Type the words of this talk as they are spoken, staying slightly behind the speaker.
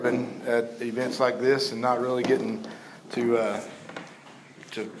at events like this and not really getting to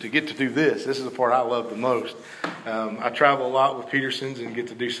get to do this. This is the part I love the most. I travel a lot with Petersons and get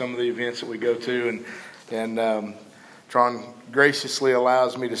to do some of the events that we go to, and Tron graciously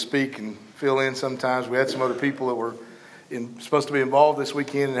allows me to speak and fill in sometimes. We had some other people that were supposed to be involved this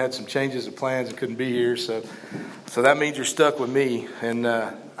weekend and had some changes of plans and couldn't be here, so that means you're stuck with me, and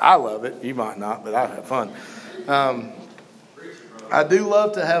I love it. You might not, but I have fun. I do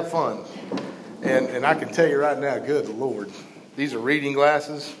love to have fun, and I can tell you right now, good Lord, these are reading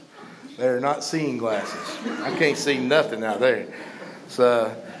glasses. They're not seeing glasses. I can't see nothing out there.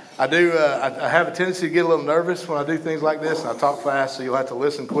 So I do. I have a tendency to get a little nervous when I do things like this, and I talk fast, so you'll have to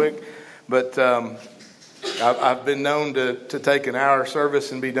listen quick. But I've been known to take an hour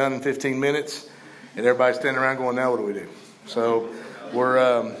service and be done in 15 minutes, and everybody's standing around going, "Now what do we do?" So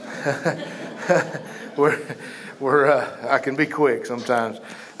I can be quick sometimes.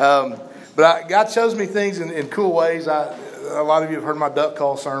 But God shows me things in cool ways. A lot of you have heard my duck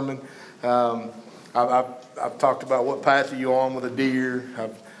call sermon. I've talked about what path are you on with a deer.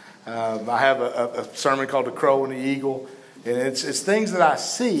 I have a sermon called The Crow and the Eagle. And it's things that I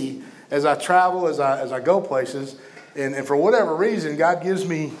see as I travel, as I go places. And for whatever reason, God gives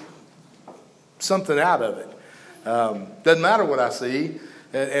me something out of it. Doesn't matter what I see.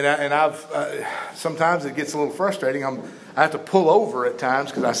 And I've sometimes it gets a little frustrating. I have to pull over at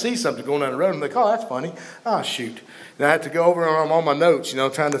times because I see something going down the road and I'm like, oh, that's funny. Oh, shoot. And I have to go over and I'm on my notes,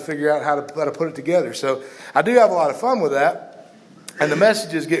 trying to figure out how to put it together. So I do have a lot of fun with that. And the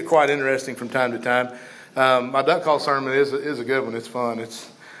messages get quite interesting from time to time. My duck call sermon is a good one. It's fun.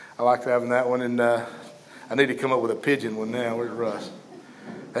 I like having that one. And I need to come up with a pigeon one now. Where's Russ?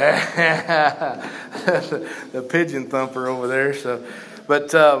 The pigeon thumper over there. So.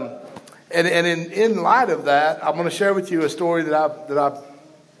 But and in light of that, I'm going to share with you a story that I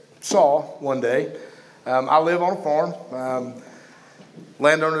saw one day. I live on a farm.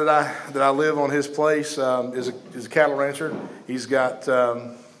 Landowner that I live on his place is a cattle rancher. He's got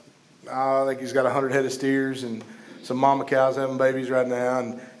I think he's got 100 head of steers and some mama cows having babies right now,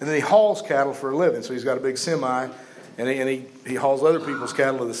 and then he hauls cattle for a living. So he's got a big semi, and he hauls other people's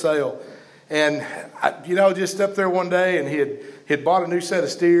cattle to the sale. And I, just up there one day, and he had bought a new set of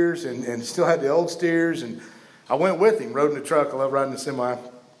steers and still had the old steers. And I went with him, rode in the truck. I love riding the semi.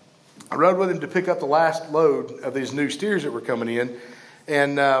 I rode with him to pick up the last load of these new steers that were coming in,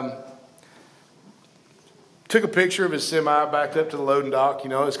 and took a picture of his semi, backed up to the loading dock.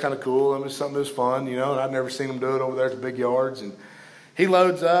 It's kind of cool. It was something that was fun, and I'd never seen him do it over there at the big yards. And he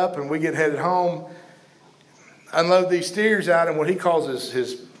loads up, and we get headed home, unload these steers out in what he calls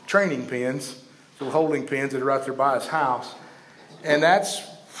his training pens, little holding pens that are right there by his house. And that's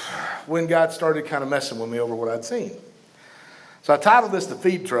when God started kind of messing with me over what I'd seen. So I titled this The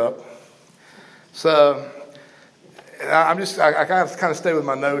Feed Truck. So I kind of stay with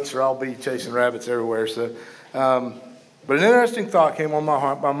my notes or I'll be chasing rabbits everywhere. So, but an interesting thought came on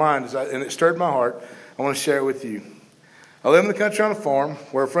my mind and it stirred my heart. I want to share it with you. I live in the country on a farm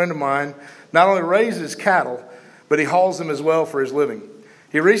where a friend of mine not only raises cattle, but he hauls them as well for his living.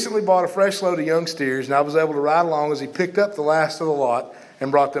 He recently bought a fresh load of young steers, and I was able to ride along as he picked up the last of the lot and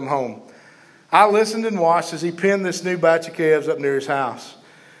brought them home. I listened and watched as he penned this new batch of calves up near his house.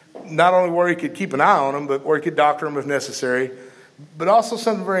 Not only where he could keep an eye on them, but where he could doctor them if necessary, but also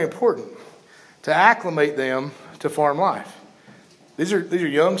something very important, to acclimate them to farm life. These are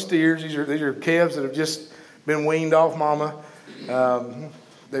young steers. These are calves that have just been weaned off mama.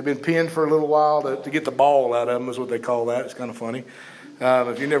 They've been penned for a little while to get the ball out of them is what they call that. It's kind of funny.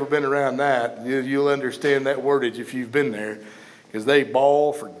 If you've never been around that, you'll understand that wordage if you've been there, because they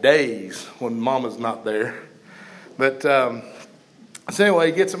bawl for days when mama's not there. But so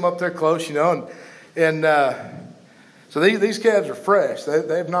anyway, he gets them up there close, and so these calves are fresh.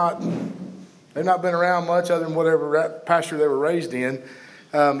 They've not been around much other than whatever pasture they were raised in,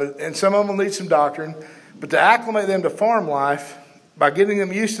 and some of them will need some doctrine. But to acclimate them to farm life by getting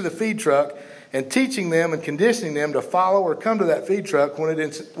them used to the feed truck and teaching them and conditioning them to follow or come to that feed truck when it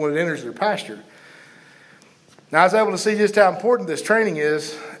enters their pasture. Now, I was able to see just how important this training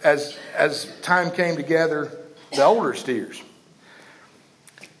is as time came to gather the older steers.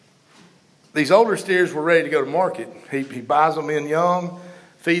 These older steers were ready to go to market. He buys them in young,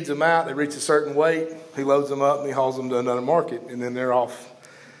 feeds them out, they reach a certain weight, he loads them up, and he hauls them to another market, and then they're off.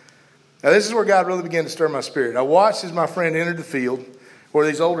 Now, this is where God really began to stir my spirit. I watched as my friend entered the field where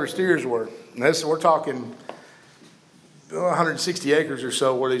these older steers were. And we're talking 160 acres or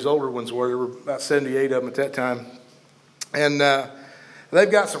so where these older ones were. There were about 78 of them at that time. And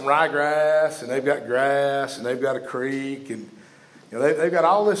they've got some ryegrass, and they've got grass, and they've got a creek. And You know, they've got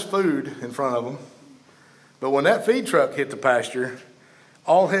all this food in front of them. But when that feed truck hit the pasture,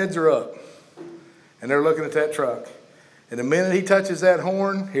 all heads are up. And they're looking at that truck. And the minute he touches that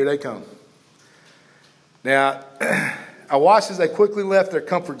horn, here they come. Now, I watched as they quickly left their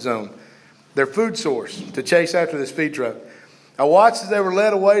comfort zone, their food source, to chase after this feed truck. I watched as they were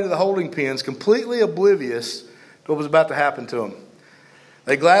led away to the holding pens, completely oblivious to what was about to happen to them.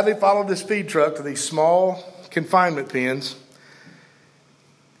 They gladly followed this feed truck to these small confinement pens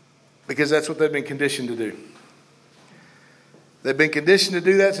because that's what they've been conditioned to do. They've been conditioned to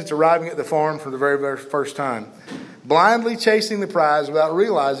do that since arriving at the farm for the very, very first time. Blindly chasing the prize without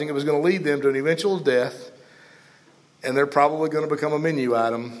realizing it was going to lead them to an eventual death, and they're probably going to become a menu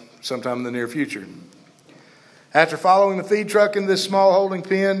item sometime in the near future. After following the feed truck into this small holding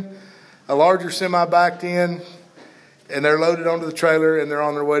pen, a larger semi backed in, and they're loaded onto the trailer, and they're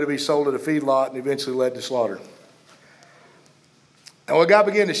on their way to be sold at a feedlot and eventually led to slaughter. And what God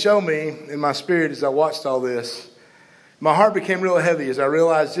began to show me in my spirit as I watched all this, my heart became real heavy as I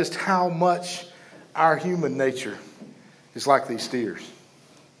realized just how much our human nature is like these steers.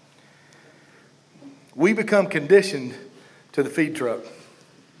 We become conditioned to the feed truck.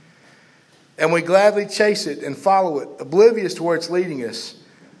 And we gladly chase it and follow it, oblivious to where it's leading us,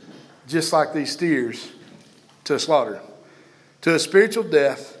 just like these steers, to a slaughter, to a spiritual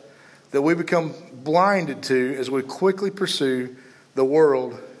death that we become blinded to as we quickly pursue the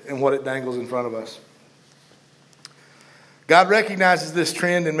world and what it dangles in front of us. God recognizes this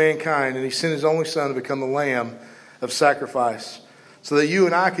trend in mankind, and he sent his only son to become the lamb of sacrifice so that you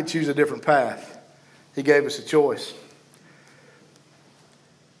and I could choose a different path. He gave us a choice.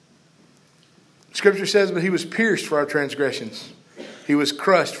 Scripture says, but he was pierced for our transgressions. He was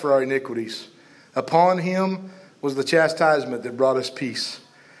crushed for our iniquities. Upon him was the chastisement that brought us peace.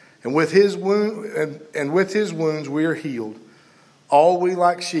 And with his wounds we are healed. All we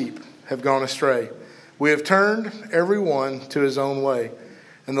like sheep have gone astray. We have turned every one to his own way,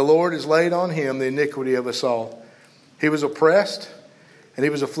 and the Lord has laid on him the iniquity of us all. He was oppressed, and he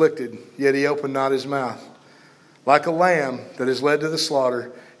was afflicted, yet he opened not his mouth. Like a lamb that is led to the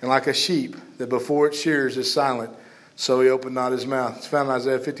slaughter, and like a sheep that before its shears is silent, so he opened not his mouth. It's found in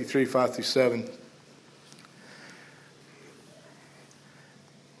Isaiah 53, 5-7.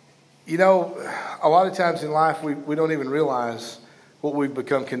 You know, a lot of times in life we don't even realize what we've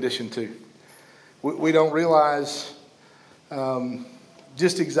become conditioned to. We don't realize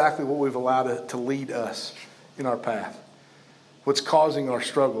just exactly what we've allowed to lead us in our path. What's causing our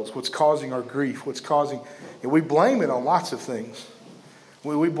struggles, what's causing our grief, and we blame it on lots of things.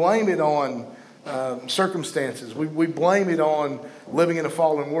 We blame it on circumstances. We blame it on living in a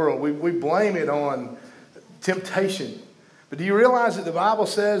fallen world. We blame it on temptation. But do you realize that the Bible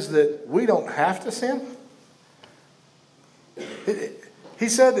says that we don't have to sin? He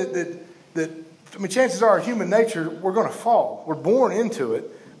said that chances are human nature, we're going to fall. We're born into it.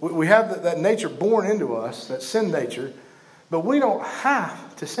 We have that nature born into us, that sin nature, but we don't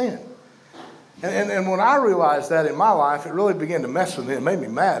have to sin. And when I realized that in my life, it really began to mess with me. It made me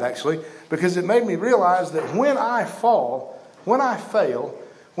mad, actually, because it made me realize that when I fall, when I fail,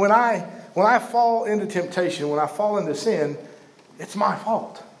 when I fall into temptation, when I fall into sin, it's my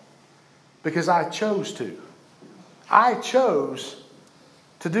fault because I chose to. I chose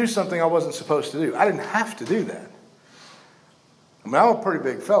to do something I wasn't supposed to do. I didn't have to do that. I mean, I'm a pretty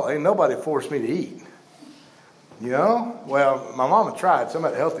big fella. Ain't nobody forced me to eat. You know? Well, my mama tried some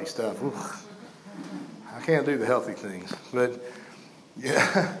of that healthy stuff. Ooh, I can't do the healthy things. But,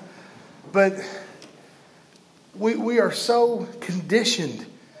 yeah. But we are so conditioned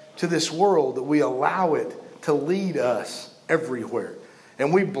to this world that we allow it to lead us everywhere.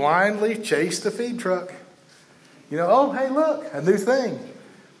 And we blindly chase the feed truck. You know, oh, hey, look, a new thing.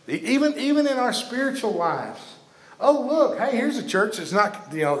 Even in our spiritual lives. Oh, look, hey, here's a church that's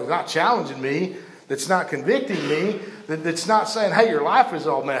not, that's not challenging me, that's not convicting me, that's not saying, hey, your life is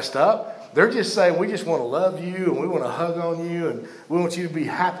all messed up. They're just saying, we just want to love you and we want to hug on you and we want you to be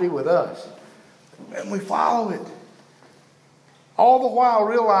happy with us. And we follow it. All the while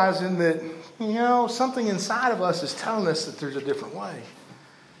realizing that, something inside of us is telling us that there's a different way.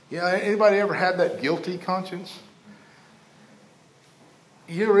 Anybody ever had that guilty conscience?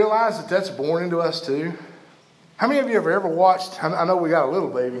 You realize that that's born into us too? How many of you have ever watched, I know we got a little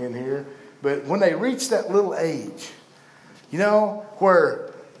baby in here, but when they reach that little age,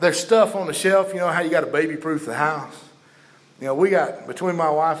 where there's stuff on the shelf, how you got to baby-proof the house? We got, between my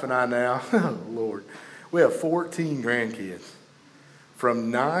wife and I now, oh Lord, we have 14 grandkids.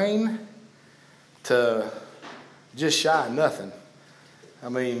 From 9 to just shy of nothing. I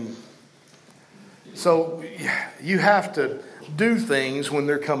mean, so you have to, do things when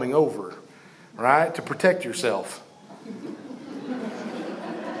they're coming over, right? To protect yourself.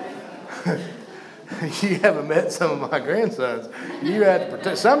 You haven't met some of my grandsons. You had to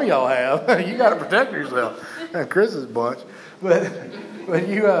protect. Some of y'all have. You got to protect yourself. Chris's bunch, but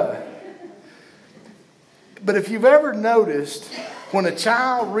if you've ever noticed, when a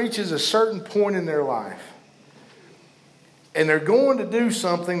child reaches a certain point in their life, and they're going to do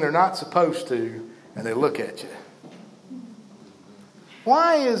something they're not supposed to, and they look at you.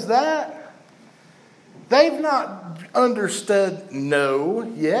 Why is that? They've not understood no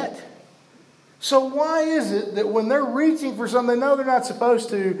yet. So why is it that when they're reaching for something they know they're not supposed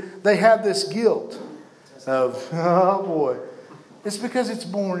to, they have this guilt of, oh boy. It's because it's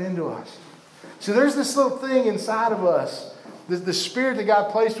born into us. So there's this little thing inside of us, the spirit that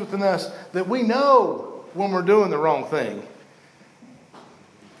God placed within us, that we know when we're doing the wrong thing.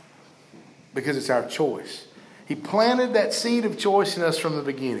 Because it's our choice. He planted that seed of choice in us from the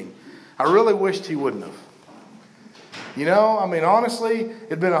beginning. I really wished he wouldn't have. You know, I mean, honestly,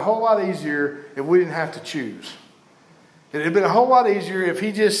 it'd been a whole lot easier if we didn't have to choose. It'd been a whole lot easier if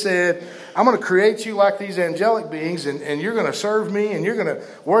he just said, I'm going to create you like these angelic beings, and you're going to serve me, and you're going to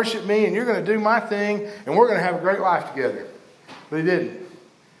worship me, and you're going to do my thing, and we're going to have a great life together. But he didn't.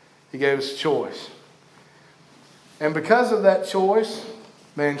 He gave us a choice. And because of that choice,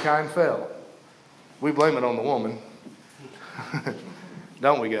 mankind fell. We blame it on the woman.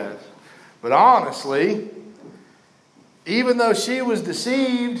 Don't we, guys? But honestly, even though she was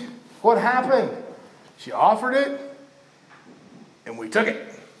deceived, what happened? She offered it, and we took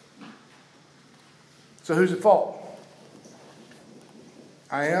it. So who's at fault?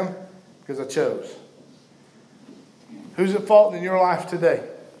 I am, because I chose. Who's at fault in your life today?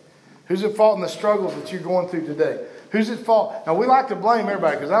 Who's at fault in the struggles that you're going through today? Who's at fault? Now, we like to blame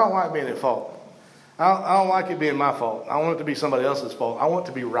everybody because I don't like being at fault. I don't like it being my fault. I want it to be somebody else's fault. I want it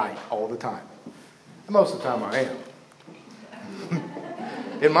to be right all the time. And most of the time I am.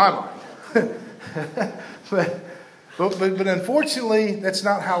 In my mind. But unfortunately, that's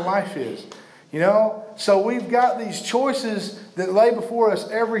not how life is. You know? So we've got these choices that lay before us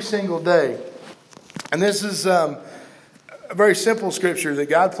every single day. And this is a very simple scripture that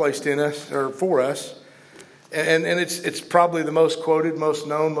God placed in us, or for us. And it's probably the most quoted, most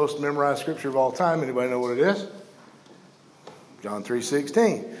known, most memorized scripture of all time. Anybody know what it is? John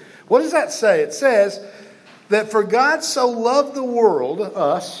 3:16. What does that say? It says that for God so loved the world,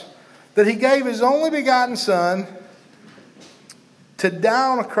 us, that he gave his only begotten Son to die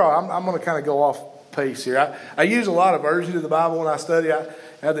on a cross. I'm going to kind of go off pace here. I use a lot of versions of the Bible when I study. I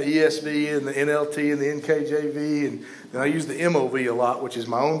have the ESV and the NLT and the NKJV, and I use the MOV a lot, which is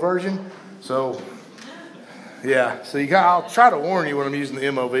my own version. So... yeah, so I'll try to warn you when I'm using the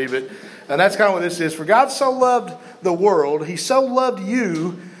MOV, and that's kind of what this is. For God so loved the world, he so loved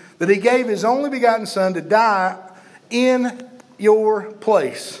you, that he gave his only begotten Son to die in your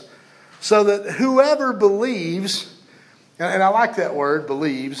place. So that whoever believes, and I like that word,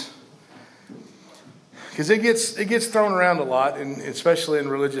 believes, because it gets thrown around a lot, and especially in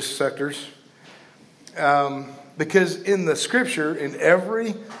religious sectors. Because in the scripture, in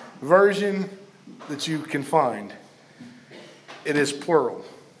every version that you can find, it is plural.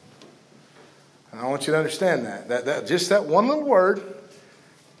 And I want you to understand that just that one little word,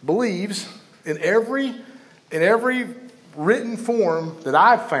 believes, in every written form that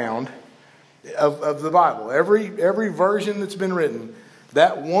I've found of the Bible, every version that's been written,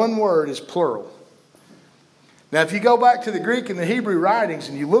 that one word is plural. Now, if you go back to the Greek and the Hebrew writings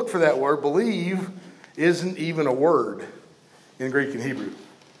and you look for that word, believe isn't even a word in Greek and Hebrew.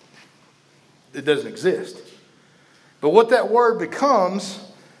 It doesn't exist. But what that word becomes,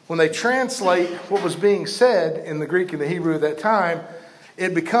 when they translate what was being said in the Greek and the Hebrew at that time,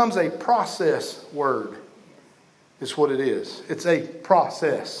 it becomes a process word. It's what it is. It's a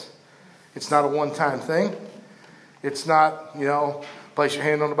process. It's not a one-time thing. It's not, place your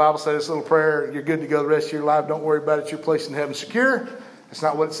hand on the Bible, say this little prayer, you're good to go the rest of your life, don't worry about it, your place in heaven secure. That's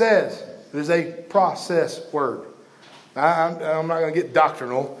not what it says. It is a process word. I'm not going to get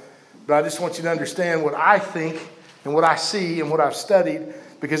doctrinal, but I just want you to understand what I think and what I see and what I've studied,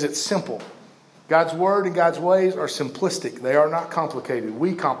 because it's simple. God's word and God's ways are simplistic. They are not complicated.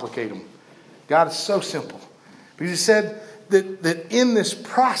 We complicate them. God is so simple. Because he said that in this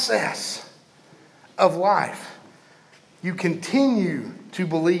process of life, you continue to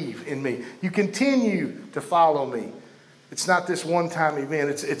believe in me. You continue to follow me. It's not this one-time event.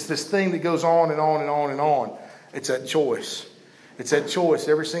 It's this thing that goes on and on and on and on. It's that choice. It's that choice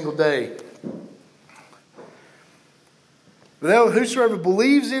every single day. But whosoever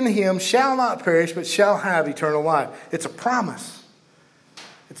believes in him shall not perish, but shall have eternal life. It's a promise.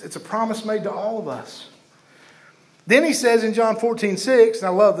 It's a promise made to all of us. Then he says in John 14:6, and I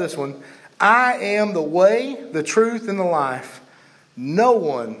love this one, I am the way, the truth, and the life. No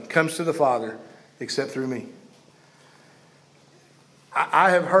one comes to the Father except through me.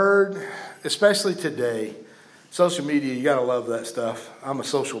 I have heard, especially today, social media, you got to love that stuff. I'm a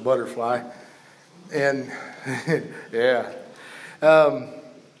social butterfly. And, yeah.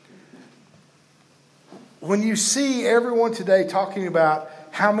 When you see everyone today talking about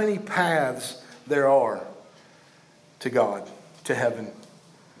how many paths there are to God, to heaven.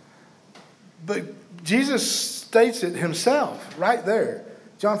 But Jesus states it himself right there.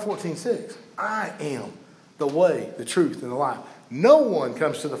 John 14:6. I am the way, the truth, and the life. No one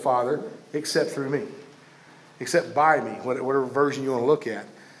comes to the Father except through me. Except by me, whatever version you want to look at.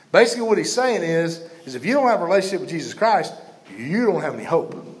 Basically what he's saying is if you don't have a relationship with Jesus Christ, you don't have any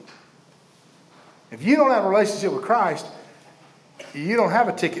hope. If you don't have a relationship with Christ, you don't have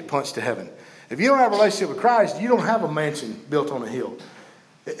a ticket punched to heaven. If you don't have a relationship with Christ, you don't have a mansion built on a hill.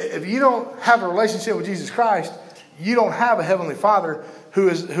 If you don't have a relationship with Jesus Christ, you don't have a heavenly Father who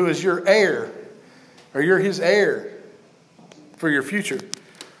is your heir, or you're his heir for your future.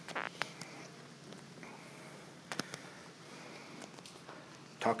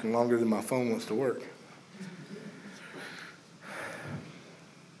 Talking longer than my phone wants to work.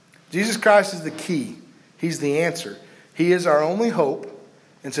 Jesus Christ is the key. He's the answer. He is our only hope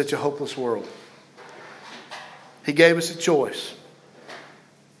in such a hopeless world. He gave us a choice.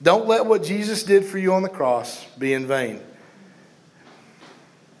 Don't let what Jesus did for you on the cross be in vain.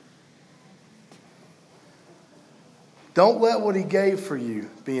 Don't let what he gave for you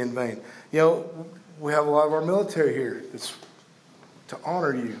be in vain. You know, we have a lot of our military here that's to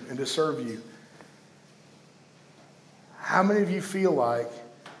honor you and to serve you. How many of you feel like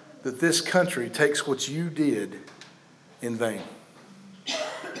that this country takes what you did in vain?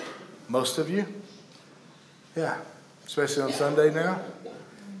 Most of you? Yeah. Especially on Sunday now.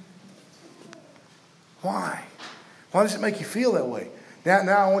 Why? Why does it make you feel that way? Now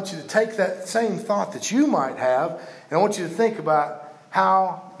I want you to take that same thought that you might have, and I want you to think about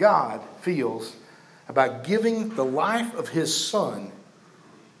how God feels about giving the life of his Son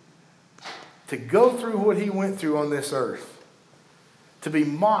to go through what he went through on this earth, to be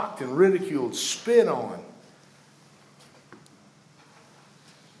mocked and ridiculed, spit on,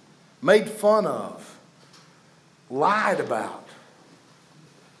 made fun of, lied about.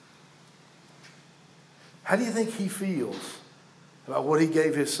 How do you think he feels about what he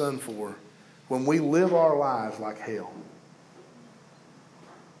gave his Son for when we live our lives like hell?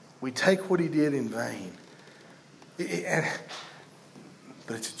 We take what he did in vain.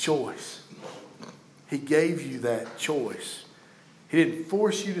 But it's a choice. He gave you that choice. He didn't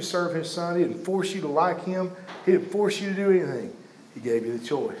force you to serve his Son. He didn't force you to like him. He didn't force you to do anything. He gave you the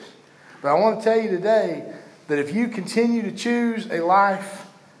choice. But I want to tell you today that if you continue to choose a life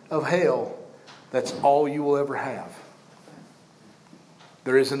of hell, that's all you will ever have.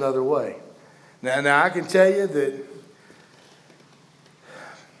 There is another way. Now I can tell you that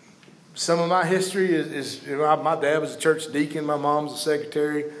some of my history is my dad was a church deacon. My mom's a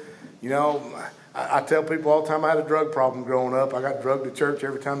secretary. You know, I tell people all the time I had a drug problem growing up. I got drugged to church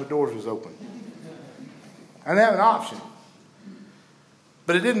every time the doors was open. I didn't have an option.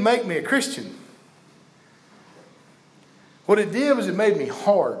 But it didn't make me a Christian. What it did was it made me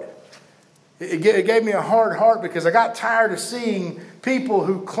hard. It gave me a hard heart because I got tired of seeing people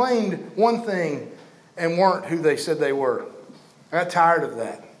who claimed one thing and weren't who they said they were. I got tired of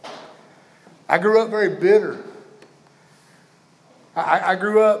that. I grew up very bitter. I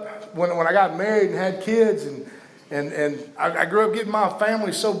grew up when I got married and had kids, and I grew up getting my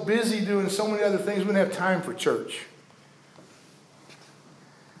family so busy doing so many other things we didn't have time for church.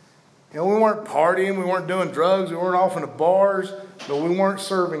 You know, we weren't partying, we weren't doing drugs, we weren't off in the bars, but we weren't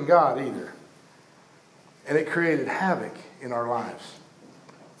serving God either. And it created havoc in our lives.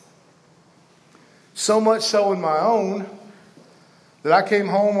 So much so in my own that I came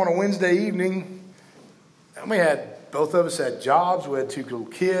home on a Wednesday evening, and both of us had jobs, we had 2 little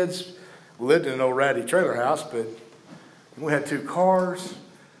kids, we lived in an old ratty trailer house, but we had 2 cars.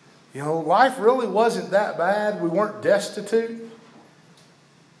 You know, life really wasn't that bad. We weren't destitute.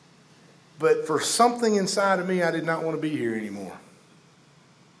 But for something inside of me, I did not want to be here anymore.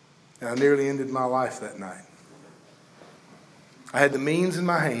 And I nearly ended my life that night. I had the means in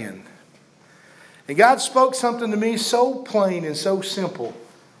my hand. And God spoke something to me so plain and so simple.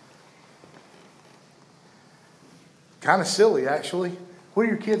 Kind of silly, actually. What are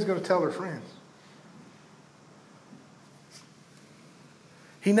your kids going to tell their friends?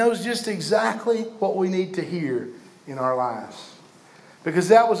 He knows just exactly what we need to hear in our lives. Because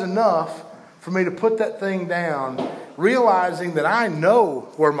that was enough for me to put that thing down, realizing that I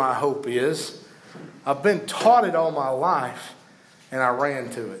know where my hope is. I've been taught it all my life, and I ran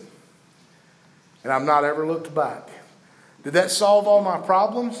to it. And I've not ever looked back. Did that solve all my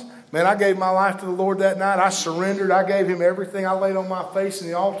problems? Man, I gave my life to the Lord that night. I surrendered. I gave Him everything. I laid on my face in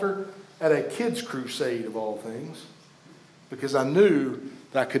the altar at a kids' crusade of all things. Because I knew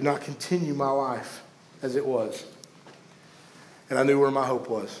that I could not continue my life as it was. And I knew where my hope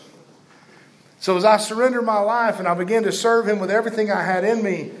was. So as I surrendered my life and I began to serve Him with everything I had in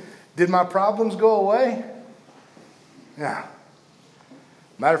me, did my problems go away? Yeah.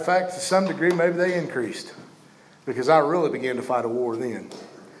 Matter of fact, to some degree, maybe they increased. Because I really began to fight a war then.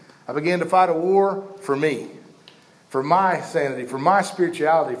 I began to fight a war for me. For my sanity, for my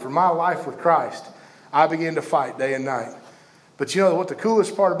spirituality, for my life with Christ. I began to fight day and night. But you know what the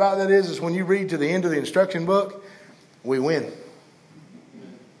coolest part about that is when you read to the end of the instruction book, we win.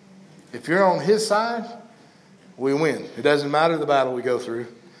 If you're on His side, we win. It doesn't matter the battle we go through.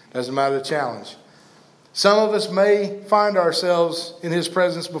 It doesn't matter the challenge. Some of us may find ourselves in His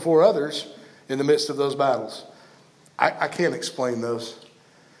presence before others in the midst of those battles. I can't explain those.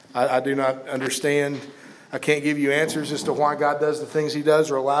 I do not understand. I can't give you answers as to why God does the things He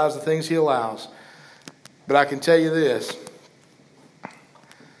does or allows the things He allows. But I can tell you this,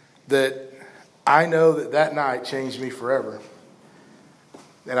 that I know that that night changed me forever.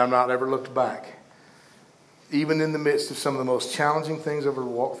 And I've not ever looked back. Even in the midst of some of the most challenging things I've ever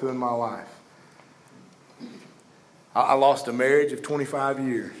walked through in my life. I lost a marriage of 25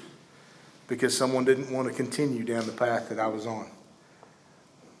 years because someone didn't want to continue down the path that I was on.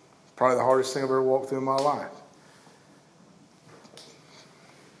 Probably the hardest thing I've ever walked through in my life.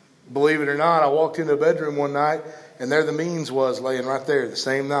 Believe it or not, I walked into a bedroom one night and there the means was laying right there the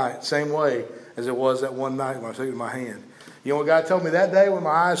same night, same way as it was that one night when I took it in my hand. You know what God told me that day when my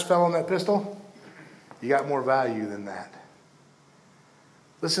eyes fell on that pistol? You got more value than that.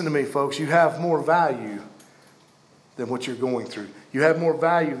 Listen to me, folks. You have more value than what you're going through. You have more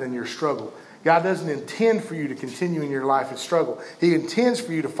value than your struggle. God doesn't intend for you to continue in your life and struggle. He intends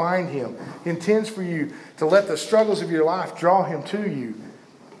for you to find Him. He intends for you to let the struggles of your life draw Him to you.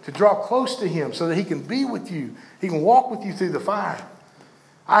 To draw close to Him so that He can be with you. He can walk with you through the fire.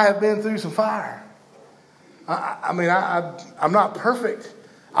 I have been through some fire. I'm not perfect.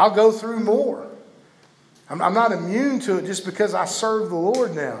 I'll go through more. I'm not immune to it just because I serve the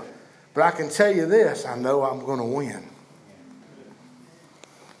Lord now. But I can tell you this, I know I'm going to win.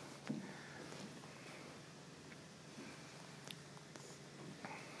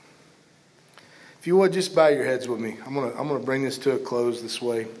 If you would, just bow your heads with me. I'm going to bring this to a close this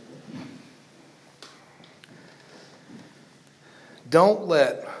way. Don't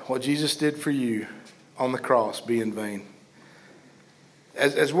let what Jesus did for you on the cross be in vain.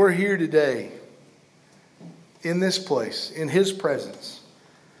 As we're here today, in this place, in His presence,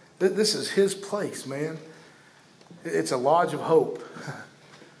 this is His place, man. It's a lodge of hope.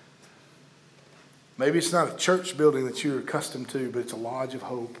 Maybe it's not a church building that you're accustomed to, but it's a lodge of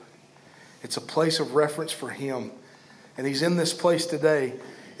hope. It's a place of reference for Him. And He's in this place today.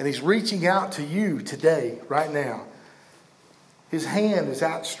 And He's reaching out to you today, right now. His hand is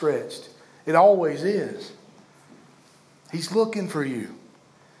outstretched. It always is. He's looking for you.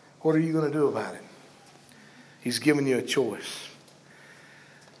 What are you going to do about it? He's giving you a choice.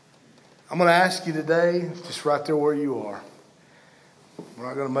 I'm going to ask you today, just right there where you are. We're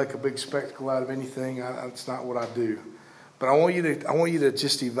not going to make a big spectacle out of anything. That's not what I do. But I want you to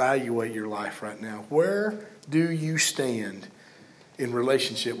just evaluate your life right now. Where do you stand in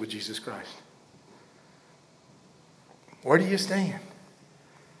relationship with Jesus Christ? Where do you stand?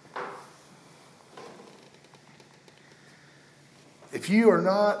 If you are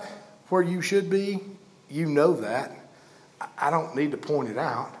not where you should be, you know that. I don't need to point it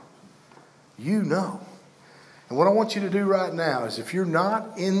out. You know. And what I want you to do right now is if you're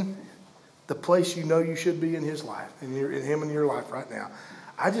not in the place you know you should be in His life, in Him in your life right now,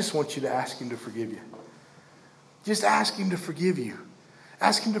 I just want you to ask Him to forgive you. Just ask Him to forgive you.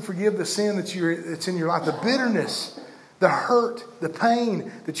 Ask Him to forgive the sin that's in your life, the bitterness, the hurt, the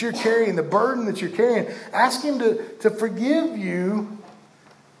pain that you're carrying, the burden that you're carrying. Ask Him to forgive you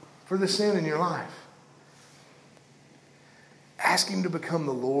for the sin in your life. Ask Him to become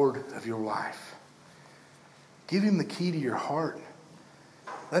the Lord of your life. Give Him the key to your heart.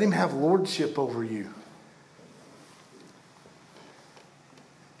 Let Him have lordship over you.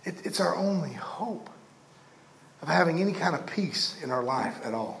 It's our only hope of having any kind of peace in our life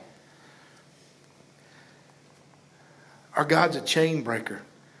at all. Our God's a chain breaker.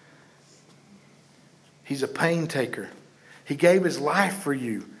 He's a pain taker. He gave his life for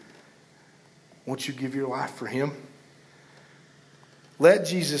you. Won't you give your life for him? Let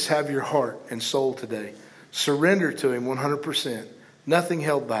Jesus have your heart and soul today. Surrender to him 100%. Nothing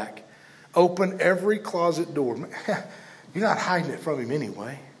held back. Open every closet door. You're not hiding it from him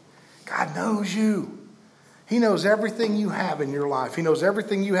anyway. God knows you. He knows everything you have in your life. He knows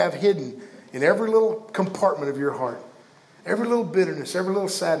everything you have hidden in every little compartment of your heart. Every little bitterness, every little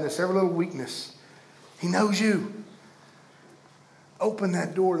sadness, every little weakness. He knows you. Open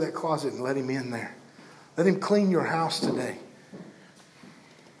that door to that closet and let him in there. Let him clean your house today.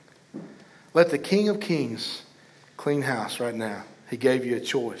 Let the King of Kings clean house right now. He gave you a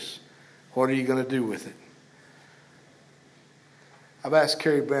choice. What are you going to do with it? I've asked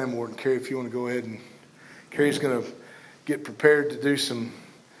Carrie Bamward. Carrie, if you want to go ahead, and Carrie's going to get prepared to do some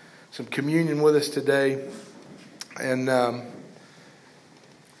communion with us today. And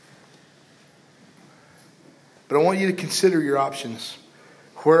but I want you to consider your options.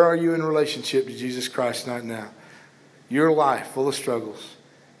 Where are you in relationship to Jesus Christ right now? Your life full of struggles.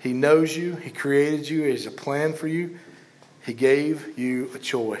 He knows you. He created you. He has a plan for you. He gave you a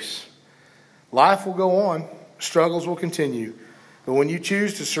choice. Life will go on. Struggles will continue. But when you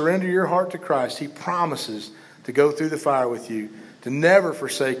choose to surrender your heart to Christ, he promises to go through the fire with you, to never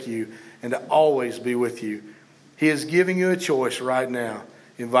forsake you, and to always be with you. He is giving you a choice right now.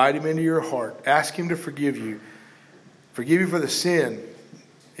 Invite him into your heart. Ask him to forgive you. Forgive you for the sin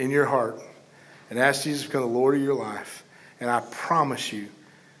in your heart. And ask Jesus to become the Lord of your life. And I promise you,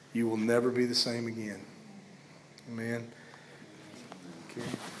 you will never be the same again. Amen. Okay.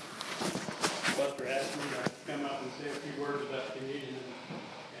 Buster asked me to come up and say a few words about communion.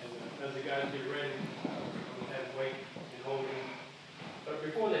 And as the guys get ready, we'll have to wait and hold him. But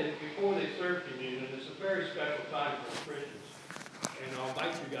before they serve communion, it's a very special time for Christians. And I'll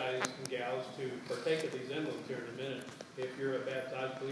invite you guys and gals to partake of these emblems here in a minute. If you're a baptized believer,